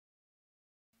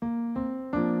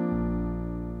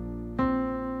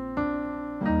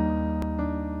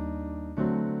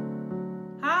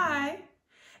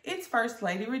First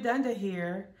Lady Redonda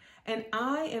here, and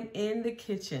I am in the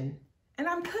kitchen. And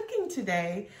I'm cooking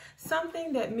today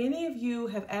something that many of you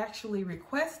have actually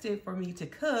requested for me to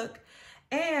cook,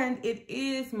 and it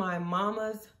is my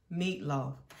mama's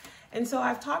meatloaf. And so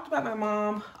I've talked about my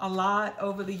mom a lot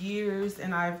over the years,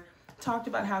 and I've talked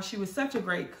about how she was such a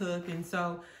great cook, and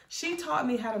so she taught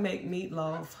me how to make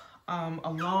meatloaf a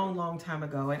long time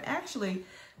ago. And actually,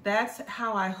 that's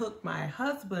how I hooked my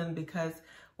husband, because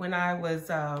when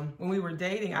we were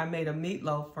dating, I made a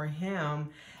meatloaf for him,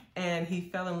 and he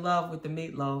fell in love with the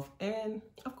meatloaf, and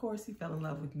of course he fell in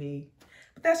love with me.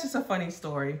 But that's just a funny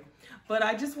story. But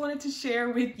I just wanted to share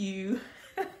with you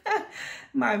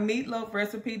my meatloaf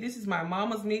recipe. This is my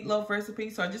mama's meatloaf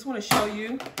recipe, so I just want to show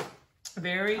you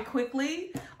very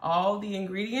quickly all the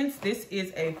ingredients. This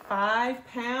is a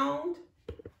 5-pound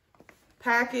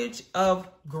package of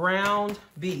ground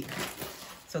beef.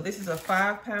 So this is a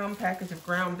 5-pound package of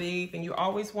ground beef, and you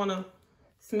always want to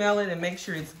smell it and make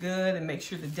sure it's good and make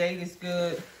sure the date is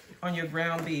good on your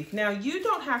ground beef. Now, you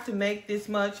don't have to make this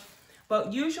much,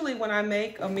 but usually when I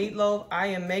make a meatloaf, I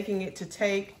am making it to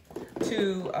take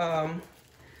to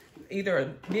either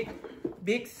a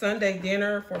big Sunday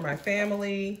dinner for my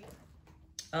family,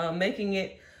 making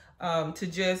it to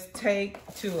just take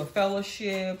to a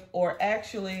fellowship, or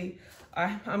actually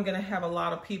I'm gonna have a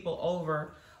lot of people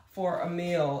over for a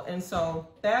meal. And so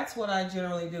that's what I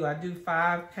generally do. I do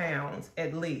 5 pounds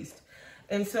at least.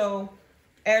 And so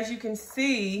as you can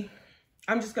see,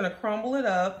 I'm just gonna crumble it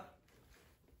up.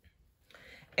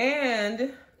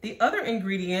 And the other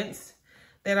ingredients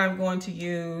that I'm going to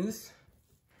use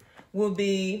will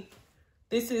be,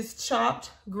 this is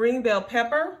chopped green bell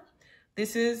pepper.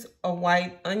 This is a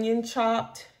white onion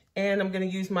chopped, and I'm gonna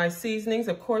use my seasonings,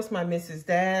 of course, my Mrs.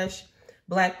 Dash,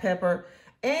 black pepper,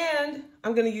 and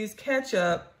I'm gonna use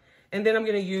ketchup, and then I'm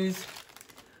gonna use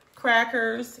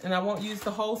crackers, and I won't use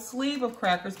the whole sleeve of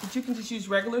crackers, but you can just use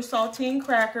regular saltine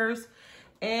crackers.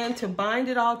 And to bind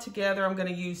it all together, I'm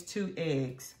gonna use 2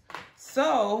 eggs.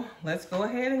 So let's go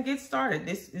ahead and get started.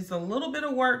 This is a little bit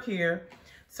of work here,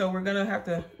 so we're gonna have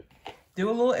to do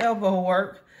a little elbow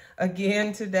work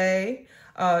again today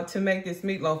to make this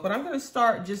meatloaf. But I'm gonna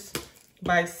start just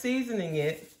by seasoning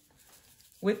it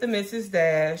with the Mrs.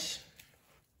 Dash.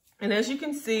 And as you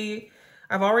can see,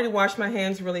 I've already washed my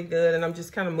hands really good, and I'm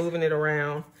just kind of moving it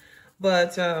around.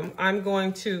 But I'm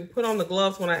going to put on the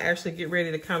gloves when I actually get ready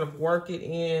to kind of work it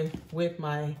in with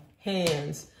my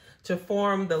hands to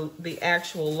form the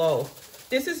actual loaf.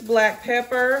 This is black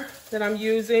pepper that I'm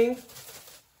using.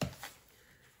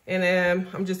 And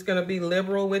I'm just gonna be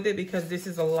liberal with it because this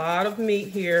is a lot of meat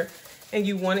here, and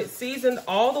you want it seasoned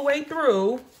all the way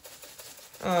through.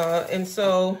 And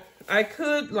so I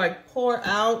could like pour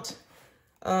out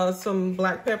some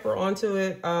black pepper onto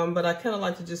it, but I kind of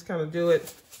like to just kind of do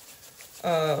it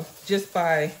just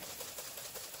by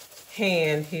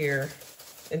hand here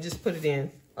and just put it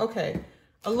in. Okay,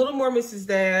 a little more Mrs.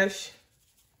 Dash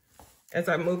as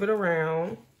I move it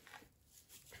around.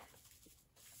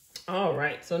 All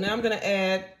right, so now I'm gonna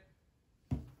add,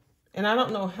 and I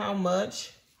don't know how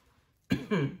much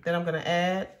that I'm gonna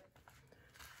add,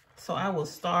 so I will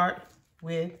start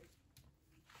with,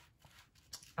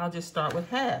 I'll just start with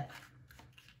half.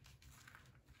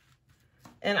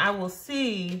 And I will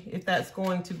see if that's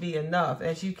going to be enough.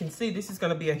 As you can see, this is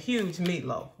gonna be a huge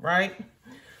meatloaf, right?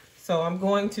 So I'm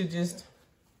going to just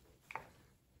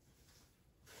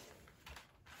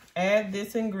add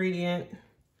this ingredient,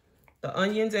 the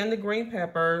onions and the green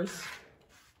peppers.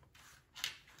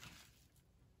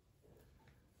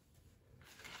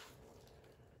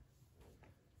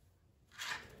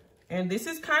 And this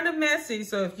is kind of messy,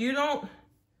 so if you don't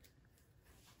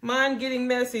mind getting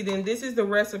messy, then this is the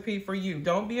recipe for you.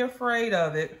 Don't be afraid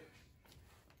of it,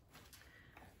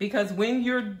 because when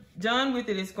you're done with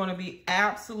it, it's gonna be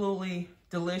absolutely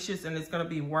delicious and it's gonna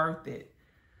be worth it.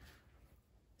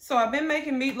 So I've been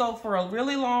making meatloaf for a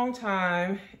really long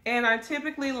time, and I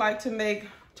typically like to make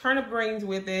turnip greens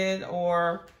with it,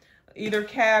 or either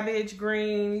cabbage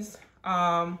greens,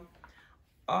 and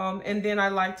then I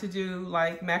like to do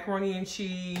like macaroni and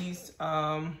cheese,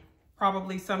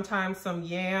 probably sometimes some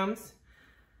yams.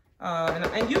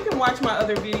 And you can watch my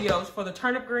other videos for the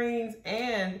turnip greens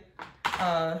and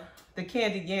the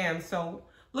candied yams. So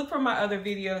look for my other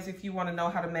videos if you want to know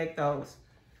how to make those.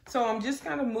 So I'm just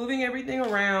kind of moving everything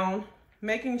around,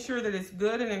 making sure that it's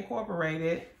good and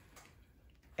incorporated.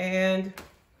 And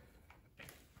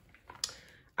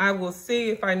I will see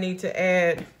if I need to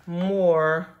add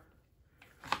more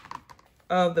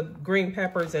of the green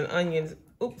peppers and onions.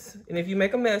 Oops. And if you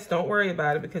make a mess, don't worry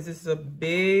about it, because this is going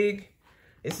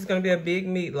to be a big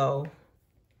meatloaf.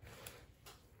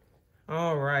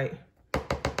 All right.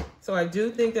 So I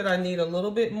do think that I need a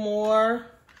little bit more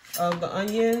of the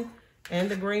onion and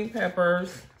the green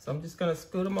peppers. So I'm just gonna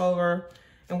scoot them over.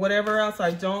 And whatever else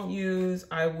I don't use,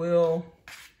 I will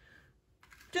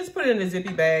just put it in a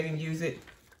zippy bag and use it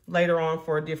later on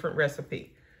for a different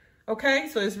recipe. Okay,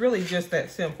 so it's really just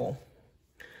that simple.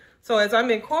 So as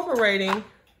I'm incorporating,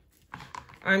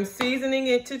 I'm seasoning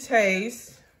it to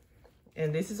taste.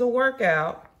 And this is a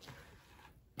workout.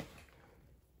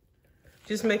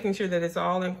 Just making sure that it's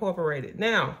all incorporated.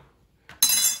 Now,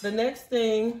 the next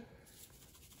thing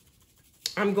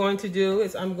I'm going to do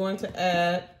is I'm going to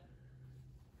add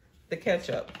the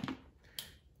ketchup.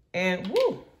 And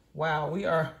woo, wow, we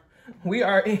are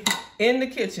in the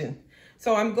kitchen.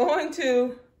 So I'm going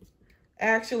to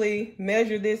actually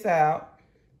measure this out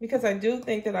because I do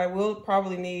think that I will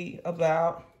probably need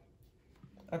about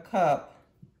a cup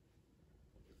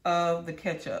of the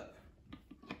ketchup.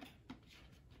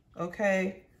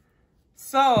 Okay,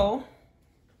 so,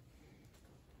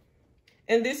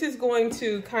 and this is going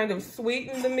to kind of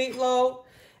sweeten the meatloaf,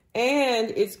 and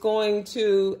it's going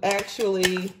to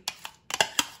actually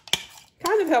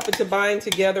kind of help it to bind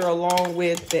together along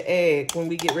with the egg when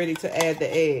we get ready to add the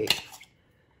egg.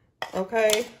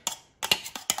 Okay,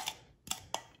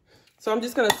 so I'm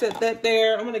just gonna set that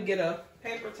there. I'm gonna get a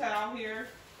paper towel here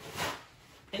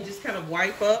and just kind of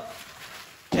wipe up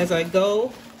as I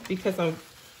go because I'm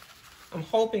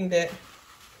hoping that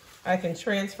I can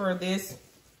transfer this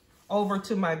over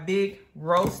to my big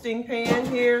roasting pan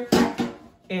here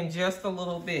in just a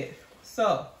little bit.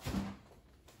 So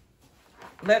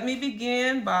let me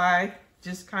begin by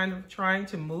just kind of trying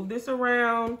to move this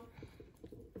around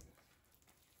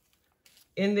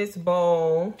in this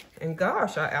bowl. And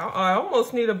gosh, I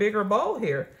almost need a bigger bowl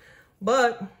here.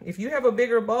 But if you have a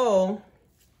bigger bowl,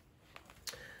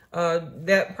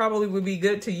 that probably would be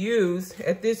good to use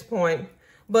at this point.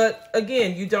 But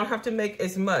again, you don't have to make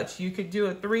as much. You could do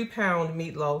a 3-pound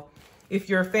meatloaf if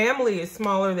your family is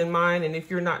smaller than mine and if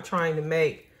you're not trying to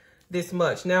make this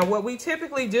much. Now, what we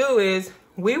typically do is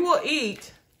we will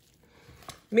eat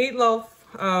meatloaf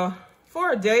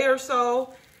for a day or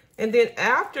so. And then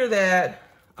after that,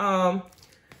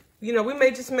 you know, we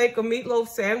may just make a meatloaf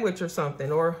sandwich or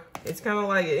something, or it's kind of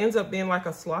like, it ends up being like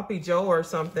a sloppy joe or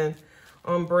something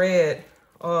on bread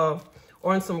or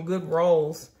on some good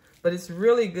rolls. But it's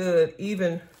really good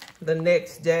even the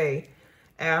next day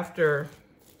after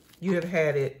you have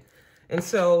had it. And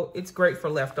so it's great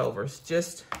for leftovers,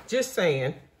 just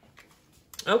saying.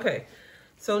 Okay,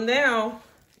 so now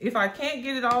if I can't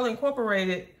get it all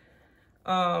incorporated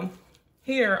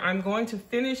here, I'm going to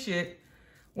finish it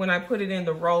when I put it in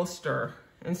the roaster.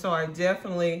 And so I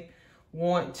definitely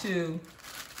want to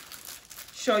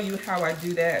show you how I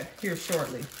do that here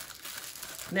shortly.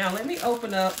 Now let me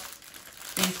open up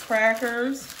these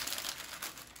crackers,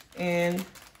 and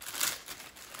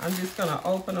I'm just gonna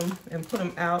open them and put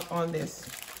them out on this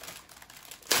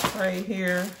tray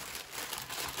here.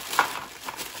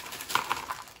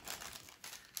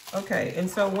 Okay, and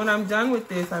so when I'm done with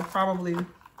this, I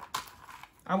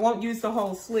won't use the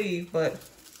whole sleeve, but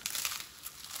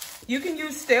you can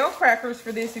use stale crackers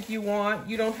for this if you want.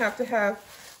 You don't have to have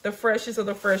the freshest of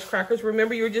the fresh crackers.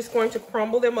 Remember, you're just going to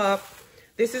crumble them up.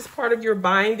 This is part of your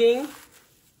binding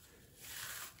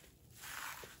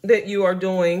that you are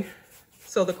doing.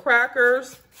 So the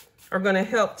crackers are going to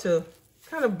help to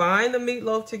kind of bind the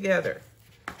meatloaf together.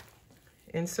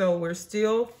 And so we're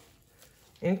still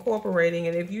incorporating.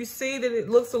 And if you see that it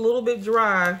looks a little bit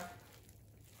dry,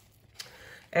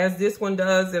 as this one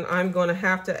does, then I'm going to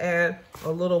have to add a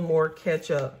little more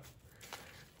ketchup.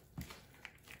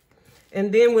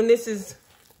 And then when this is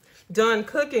done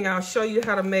cooking, I'll show you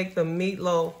how to make the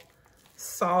meatloaf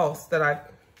sauce that I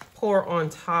pour on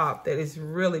top. That is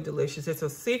really delicious. It's a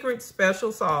secret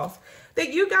special sauce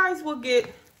that you guys will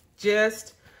get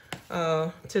just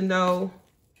to know,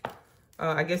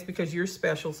 I guess because you're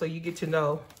special, so you get to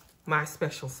know my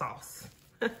special sauce.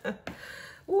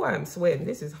 Oh, I'm sweating.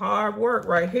 This is hard work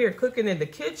right here, cooking in the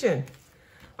kitchen.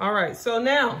 All right, so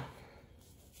now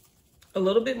a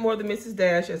little bit more than Mrs.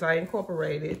 Dash as I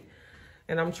incorporate it.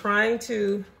 And I'm trying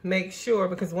to make sure,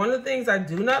 because one of the things I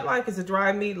do not like is a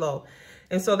dry meatloaf.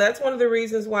 And so that's one of the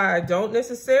reasons why I don't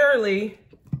necessarily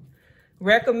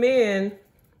recommend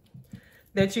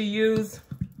that you use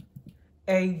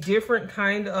a different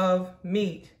kind of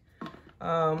meat.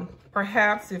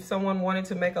 Perhaps if someone wanted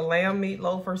to make a lamb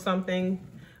meatloaf or something,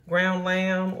 ground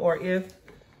lamb, or if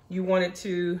you wanted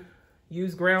to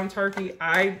use ground turkey,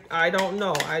 I don't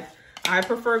know. I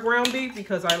prefer ground beef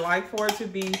because I like for it to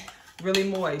be really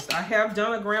moist. I have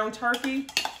done a ground turkey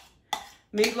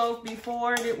meatloaf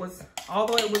before, and it was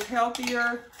although it was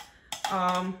healthier,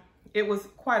 it was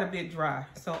quite a bit dry.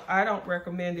 So I don't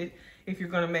recommend it if you're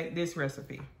gonna make this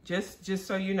recipe, just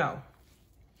so you know.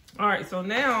 All right, so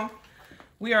now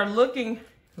we are looking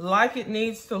like it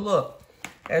needs to look.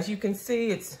 As you can see,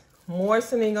 it's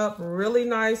moistening up really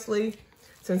nicely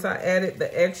since I added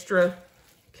the extra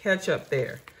ketchup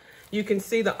there. You can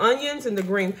see the onions and the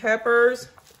green peppers.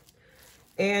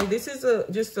 And this is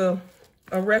just a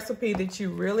recipe that you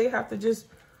really have to just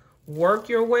work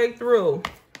your way through,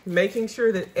 making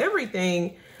sure that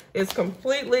everything is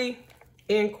completely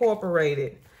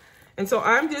incorporated. And so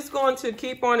I'm just going to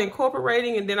keep on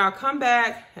incorporating, and then I'll come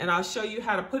back and I'll show you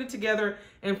how to put it together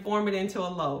and form it into a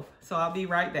loaf. So I'll be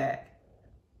right back.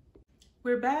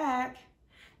 We're back,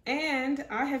 and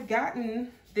I have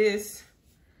gotten this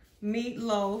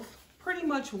meatloaf pretty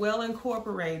much well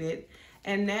incorporated.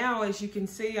 And now, as you can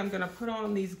see, I'm gonna put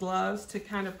on these gloves to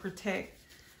kind of protect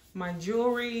my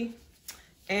jewelry.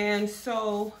 And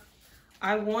so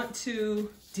I want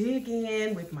to dig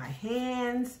in with my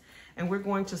hands, and we're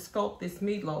going to sculpt this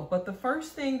meatloaf. But the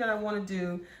first thing that I want to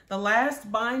do, the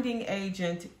last binding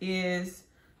agent is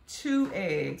 2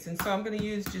 eggs. And so I'm going to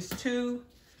use just 2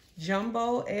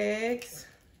 jumbo eggs.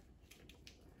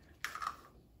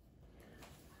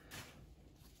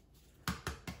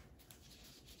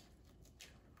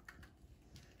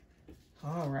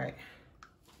 All right.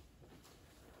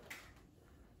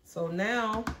 So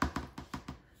now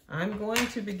I'm going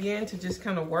to begin to just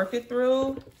kind of work it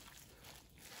through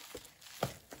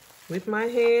with my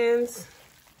hands.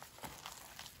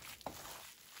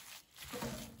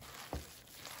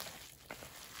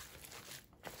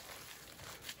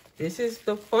 This is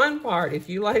the fun part. If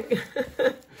you like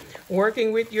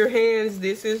working with your hands,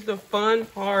 this is the fun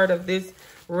part of this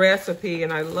recipe.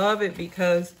 And I love it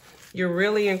because you're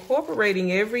really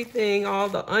incorporating everything, all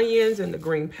the onions and the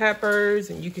green peppers,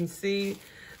 and you can see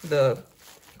the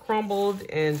crumbled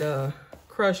and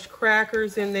crushed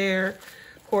crackers in there.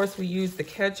 Of course, we use the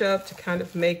ketchup to kind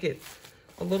of make it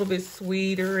a little bit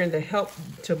sweeter and to help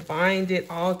to bind it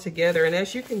all together. And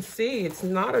as you can see, it's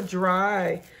not a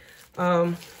dry,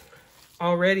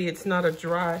 already it's not a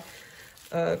dry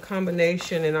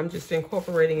combination, and I'm just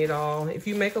incorporating it all. If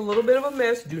you make a little bit of a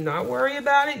mess, do not worry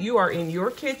about it. You are in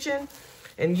your kitchen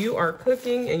and you are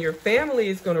cooking, and your family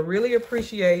is going to really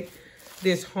appreciate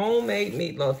this homemade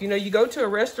meatloaf. You know, you go to a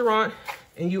restaurant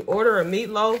and you order a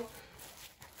meatloaf,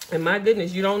 and my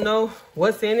goodness, you don't know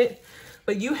what's in it,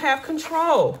 but you have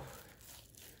control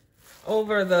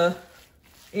over the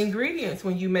ingredients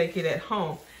when you make it at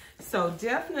home. So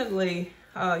definitely,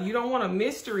 you don't want a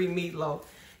mystery meatloaf.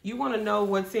 You want to know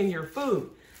what's in your food.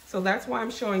 So that's why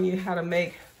I'm showing you how to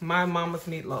make my mama's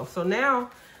meatloaf. So now,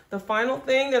 the final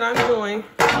thing that I'm doing,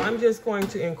 I'm just going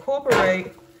to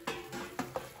incorporate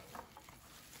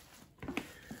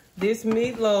this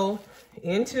meatloaf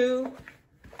into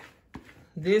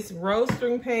this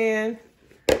roasting pan.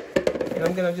 And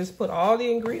I'm gonna just put all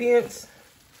the ingredients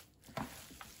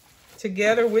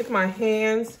together with my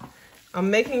hands. I'm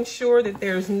making sure that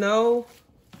there's no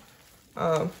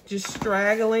just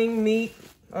straggling meat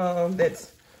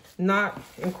that's not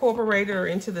incorporated or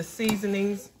into the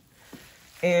seasonings.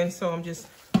 And so I'm just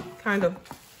kind of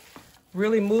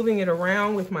really moving it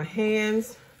around with my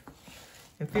hands.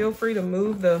 And feel free to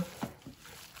move the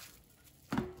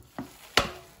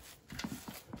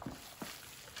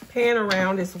pan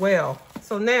around as well.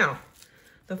 So now,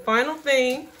 the final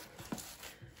thing,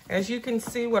 as you can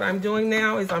see, what I'm doing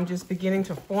now is I'm just beginning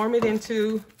to form it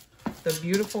into the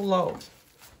beautiful loaf.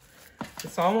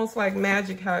 It's almost like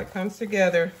magic how it comes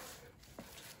together.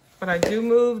 But I do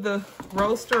move the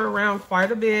roaster around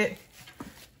quite a bit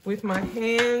with my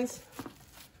hands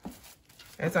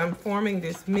as I'm forming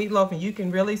this meatloaf, and you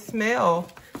can really smell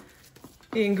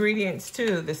the ingredients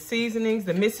too. The seasonings,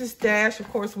 the Mrs. Dash, of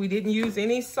course, we didn't use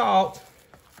any salt.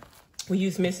 We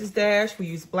used Mrs. Dash, we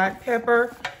used black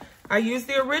pepper. I used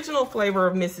the original flavor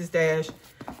of Mrs. Dash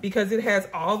because it has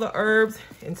all the herbs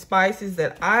and spices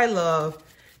that I love,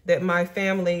 that my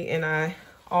family and I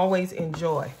always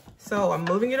enjoy. So I'm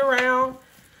moving it around,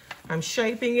 I'm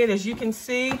shaping it. As you can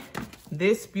see,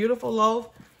 this beautiful loaf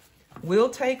will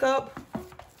take up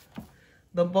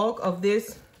the bulk of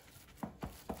this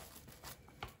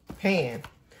pan.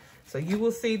 So you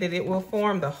will see that it will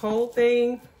form the whole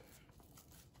thing.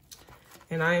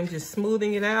 And I am just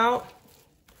smoothing it out,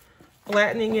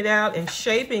 flattening it out, and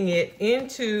shaping it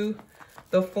into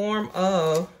the form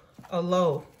of a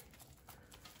loaf.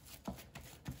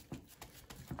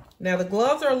 Now the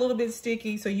gloves are a little bit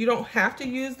sticky, so you don't have to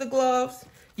use the gloves.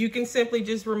 You can simply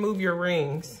just remove your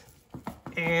rings.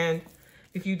 And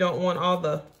if you don't want all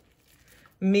the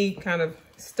meat kind of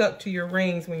stuck to your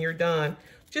rings when you're done,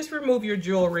 just remove your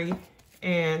jewelry,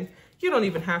 and you don't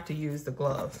even have to use the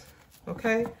gloves,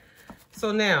 okay?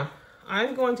 So now,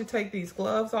 I'm going to take these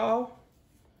gloves off,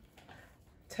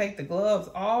 take the gloves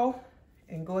off,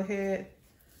 and go ahead.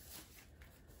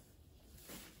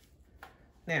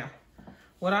 Now,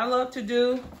 what I love to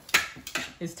do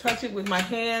is touch it with my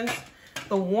hands.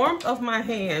 The warmth of my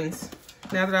hands,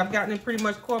 now that I've gotten it pretty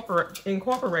much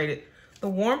incorporated, the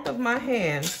warmth of my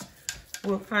hands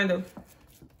will kind of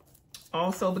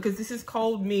also, because this is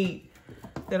cold meat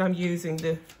that I'm using,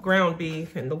 the ground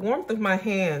beef, and the warmth of my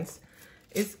hands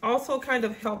is also kind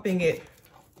of helping it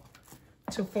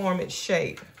to form its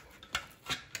shape.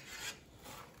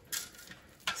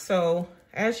 So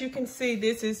as you can see,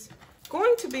 this is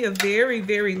going to be a very,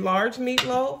 very large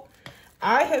meatloaf.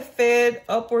 I have fed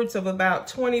upwards of about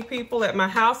 20 people at my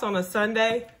house on a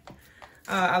Sunday.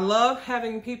 I love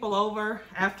having people over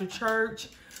after church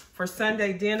for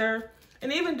Sunday dinner.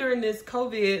 And even during this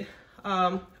COVID,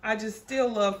 I just still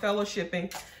love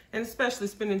fellowshipping, and especially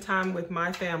spending time with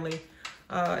my family.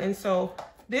 And so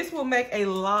this will make a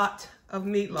lot of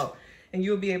meatloaf, and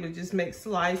you'll be able to just make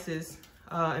slices,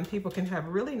 and people can have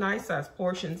really nice sized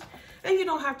portions, and you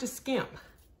don't have to skimp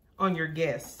on your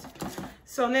guests.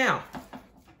 So now,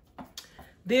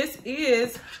 this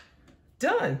is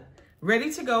done,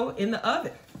 ready to go in the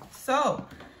oven. So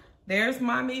there's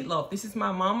my meatloaf. This is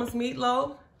my mama's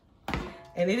meatloaf,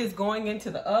 and it is going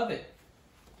into the oven.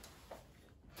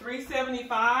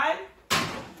 375,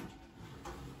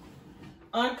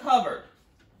 uncovered.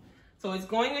 So it's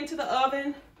going into the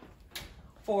oven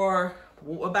for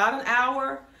about an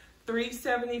hour,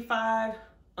 375,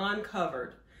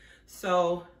 uncovered.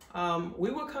 So we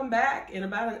will come back in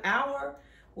about an hour.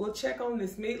 We'll check on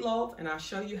this meatloaf, and I'll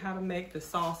show you how to make the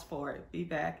sauce for it. Be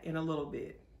back in a little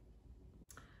bit.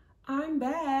 I'm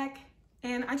back,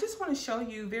 and I just want to show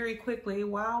you very quickly,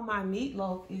 while my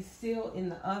meatloaf is still in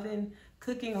the oven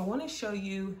cooking, I want to show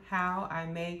you how I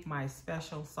make my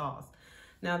special sauce.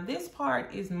 Now this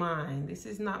part is mine. This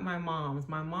is not my mom's.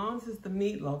 My mom's is the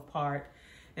meatloaf part,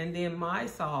 and then my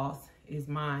sauce is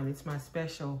mine. It's my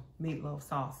special meatloaf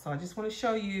sauce. So I just want to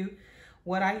show you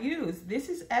what I use. This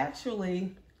is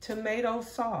actually tomato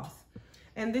sauce,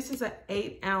 and this is an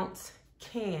 8-ounce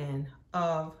can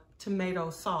of tomato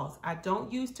sauce. I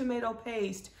don't use tomato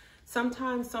paste.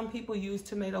 Sometimes some people use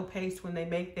tomato paste when they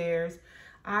make theirs.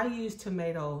 I use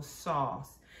tomato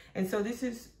sauce. And so this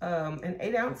is an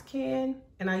 8-ounce can,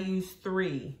 and I use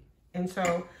 3. And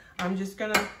so I'm just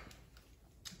gonna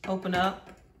open up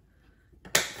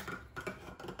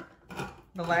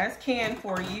the last can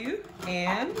for you,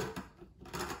 and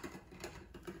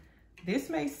this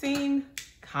may seem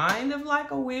kind of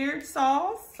like a weird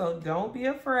sauce, so don't be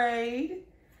afraid,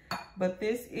 but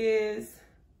this is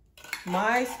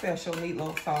my special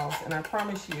meatloaf sauce, and I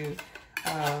promise you,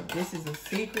 this is a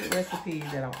secret recipe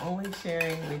that I'm only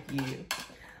sharing with you.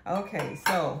 Okay,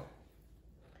 so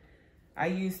I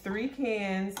use 3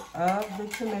 cans of the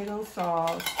tomato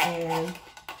sauce, and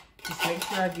just make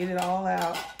sure I get it all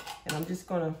out, and I'm just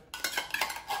gonna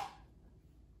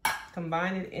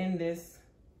combine it in this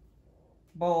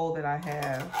bowl that I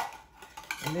have.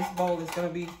 And this bowl is gonna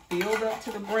be filled up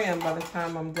to the brim by the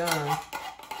time I'm done,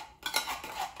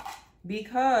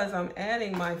 because I'm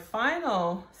adding my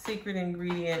final secret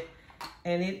ingredient,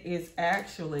 and it is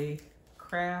actually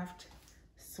Kraft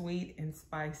Sweet and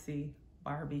Spicy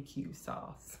barbecue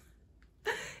sauce.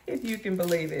 If you can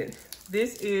believe it.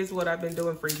 This is what I've been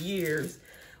doing for years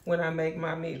when I make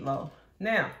my meatloaf.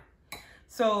 Now,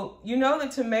 so you know the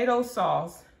tomato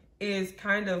sauce is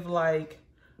kind of like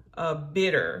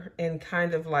bitter and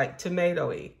kind of like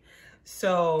tomatoey.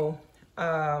 So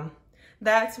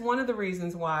that's one of the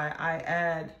reasons why I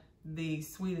add the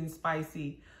sweet and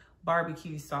spicy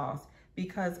barbecue sauce,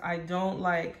 because I don't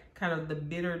like kind of the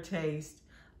bitter taste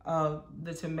of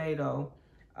the tomato.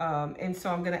 And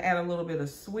so I'm gonna add a little bit of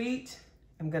sweet.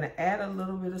 I'm gonna add a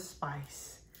little bit of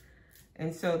spice.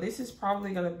 And so this is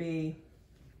probably gonna be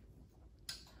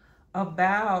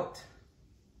about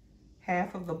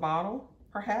half of the bottle,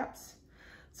 perhaps.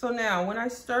 So now when I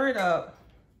stir it up,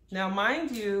 now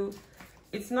mind you,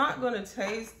 it's not gonna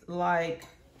taste like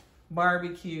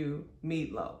barbecue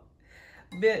meatloaf,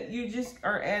 but you just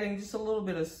are adding just a little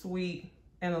bit of sweet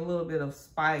and a little bit of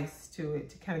spice to it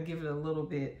to kind of give it a little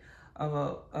bit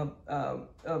of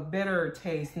a better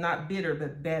taste, not bitter,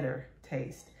 but better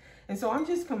taste. And so I'm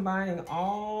just combining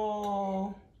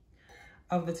all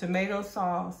of the tomato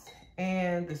sauce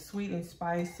and the sweet and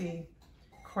spicy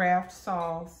Kraft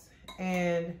sauce,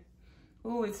 and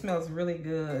ooh, it smells really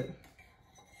good.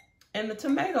 And the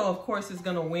tomato, of course, is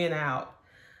gonna win out.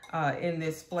 in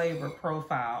this flavor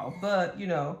profile. But, you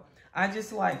know, I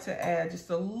just like to add just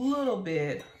a little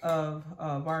bit of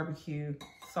barbecue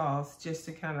sauce just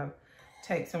to kind of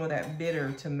take some of that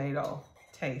bitter tomato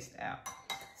taste out.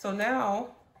 So now,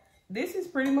 this is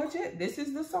pretty much it. This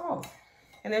is the sauce.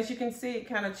 And as you can see, it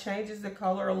kind of changes the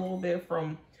color a little bit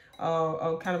from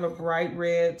kind of a bright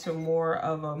red to more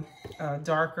of a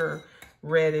darker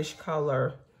reddish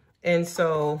color. And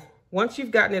so once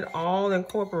you've gotten it all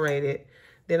incorporated,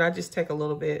 then I just take a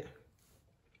little bit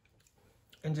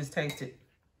and just taste it.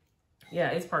 Yeah,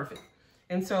 it's perfect.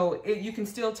 And so you can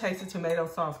still taste the tomato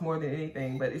sauce more than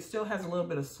anything, but it still has a little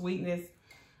bit of sweetness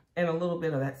and a little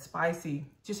bit of that spicy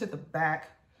just at the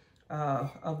back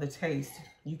of the taste.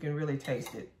 You can really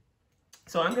taste it.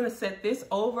 So I'm gonna set this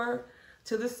over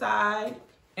to the side,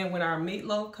 and when our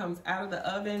meatloaf comes out of the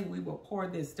oven, we will pour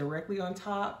this directly on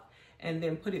top and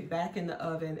then put it back in the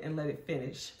oven and let it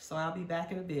finish. So I'll be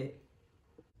back in a bit.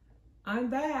 I'm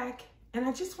back, and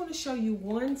I just want to show you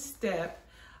one step.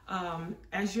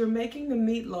 As you're making the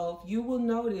meatloaf, you will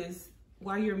notice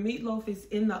while your meatloaf is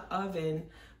in the oven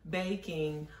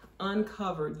baking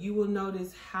uncovered, you will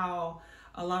notice how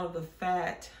a lot of the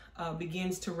fat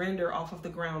begins to render off of the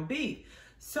ground beef.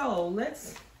 So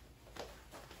let's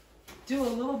do a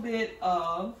little bit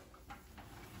of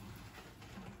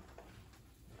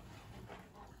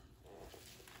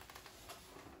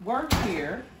work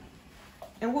here.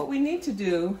 And what we need to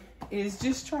do is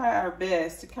just try our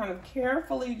best to kind of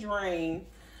carefully drain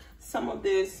some of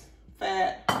this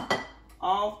fat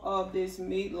off of this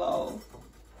meatloaf.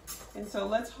 And so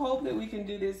let's hope that we can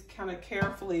do this kind of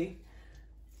carefully.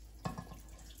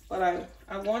 But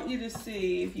I want you to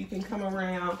see, if you can come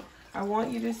around, I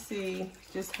want you to see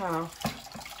just how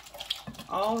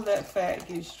all of that fat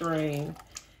gets drained.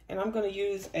 And I'm going to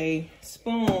use a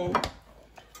spoon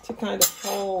to kind of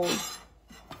hold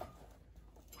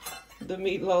the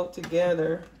meatloaf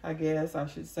together, I guess I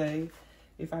should say,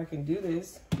 if I can do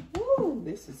this. Woo,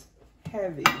 this is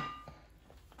heavy.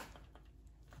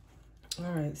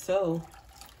 All right, so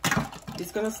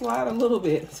it's gonna slide a little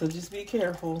bit, so just be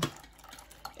careful.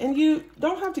 And you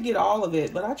don't have to get all of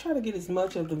it, but I try to get as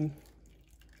much of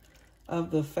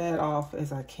the fat off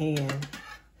as I can.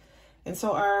 And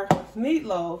so our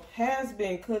meatloaf has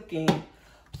been cooking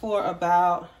for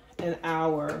about an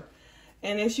hour.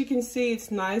 And as you can see,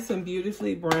 it's nice and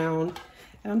beautifully browned.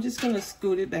 And I'm just gonna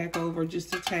scoot it back over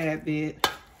just a tad bit.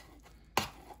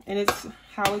 And it's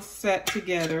how it's set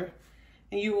together.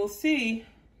 And you will see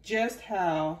just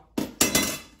how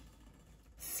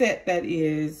set that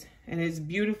is. And it's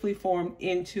beautifully formed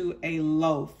into a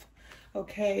loaf.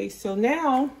 Okay, so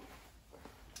now,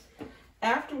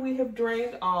 after we have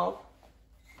drained off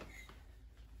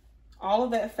all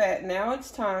of that fat, now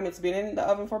it's time, it's been in the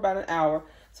oven for about an hour.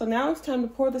 So now it's time to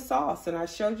pour the sauce. And I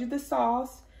showed you the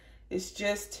sauce. It's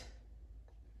just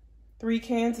 3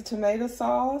 cans of tomato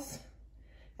sauce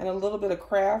and a little bit of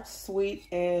Kraft Sweet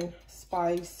and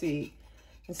Spicy.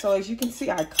 And so as you can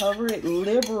see, I cover it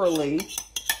liberally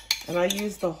and I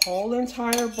use the whole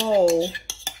entire bowl.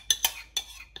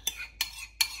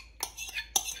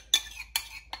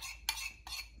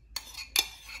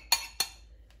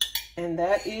 And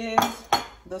that is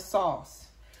the sauce.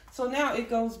 So now it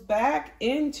goes back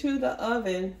into the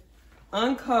oven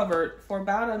uncovered for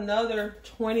about another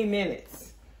 20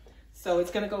 minutes. So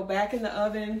it's gonna go back in the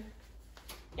oven,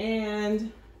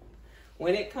 and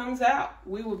when it comes out,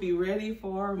 we will be ready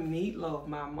for meatloaf,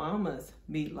 my mama's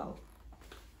meatloaf.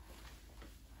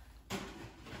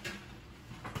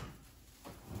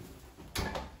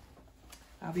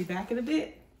 I'll be back in a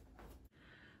bit.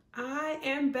 I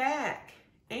am back,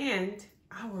 and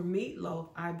our meatloaf,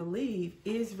 I believe,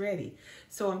 is ready.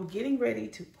 So I'm getting ready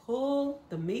to pull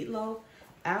the meatloaf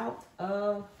out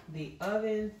of the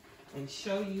oven and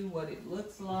show you what it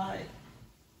looks like.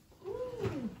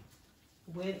 Ooh.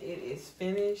 When it is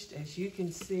finished. As you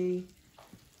can see,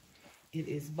 it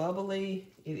is bubbly,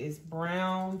 it is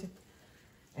browned,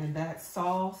 and that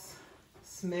sauce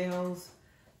smells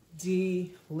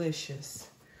delicious.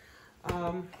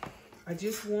 I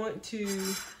just want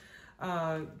to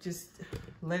just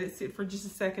let it sit for just a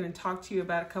second and talk to you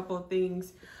about a couple of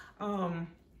things.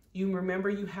 You remember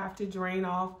you have to drain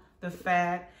off the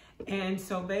fat. And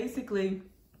so basically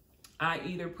I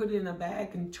either put it in a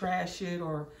bag and trash it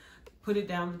or put it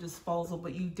down the disposal,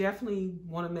 but you definitely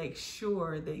want to make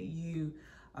sure that you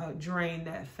drain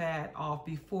that fat off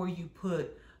before you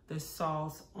put the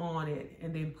sauce on it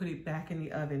and then put it back in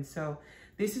the oven. So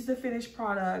this is the finished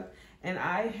product, and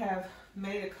I have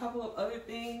made a couple of other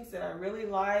things that I really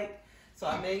like. So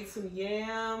I made some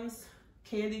yams,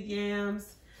 candied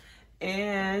yams,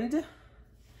 and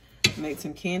Made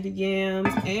some candied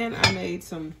yams, and I made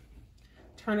some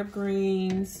turnip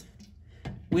greens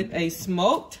with a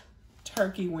smoked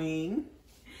turkey wing.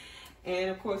 And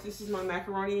of course, this is my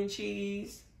macaroni and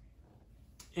cheese.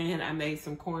 And I made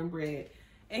some cornbread.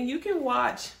 And you can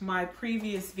watch my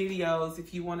previous videos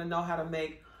if you want to know how to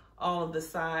make all of the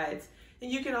sides.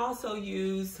 And you can also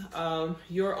use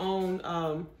your own,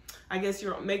 I guess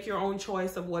make your own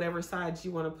choice of whatever sides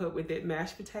you want to put with it.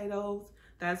 Mashed potatoes,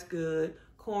 that's good.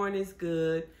 Corn is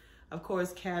good. Of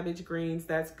course, cabbage, greens,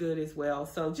 that's good as well.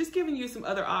 So just giving you some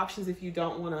other options if you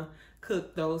don't want to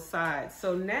cook those sides.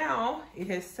 So now it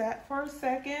has sat for a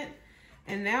second,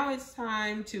 and now it's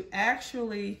time to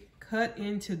actually cut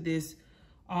into this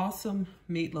awesome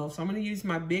meatloaf. So I'm going to use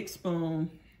my big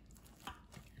spoon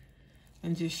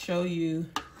and just show you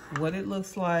what it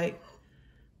looks like.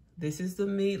 This is the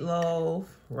meatloaf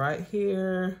right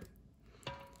here.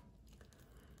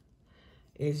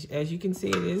 As you can see,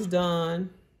 it is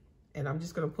done. And I'm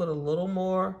just gonna put a little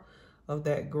more of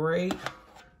that great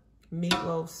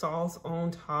meatloaf sauce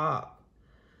on top.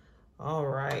 All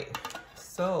right,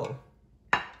 so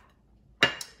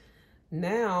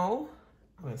now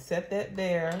I'm gonna set that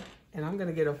there, and I'm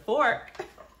gonna get a fork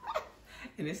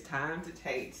and it's time to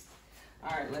taste. All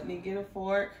right, let me get a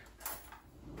fork.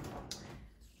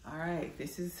 All right,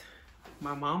 this is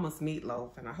my mama's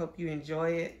meatloaf, and I hope you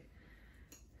enjoy it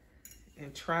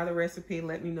and try the recipe.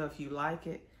 Let me know if you like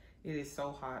it. It is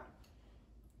so hot.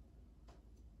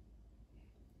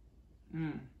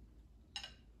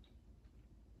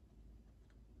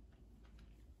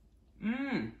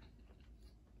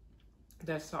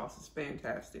 That sauce is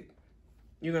fantastic.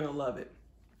 You're gonna love it.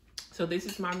 So this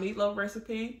is my meatloaf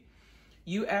recipe.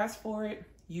 You asked for it,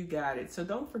 you got it. So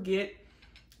don't forget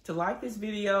to like this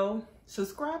video,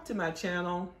 subscribe to my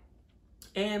channel,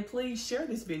 and please share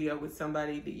this video with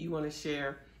somebody that you want to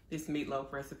share this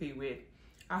meatloaf recipe with.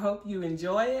 I hope you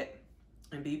enjoy it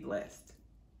and be blessed.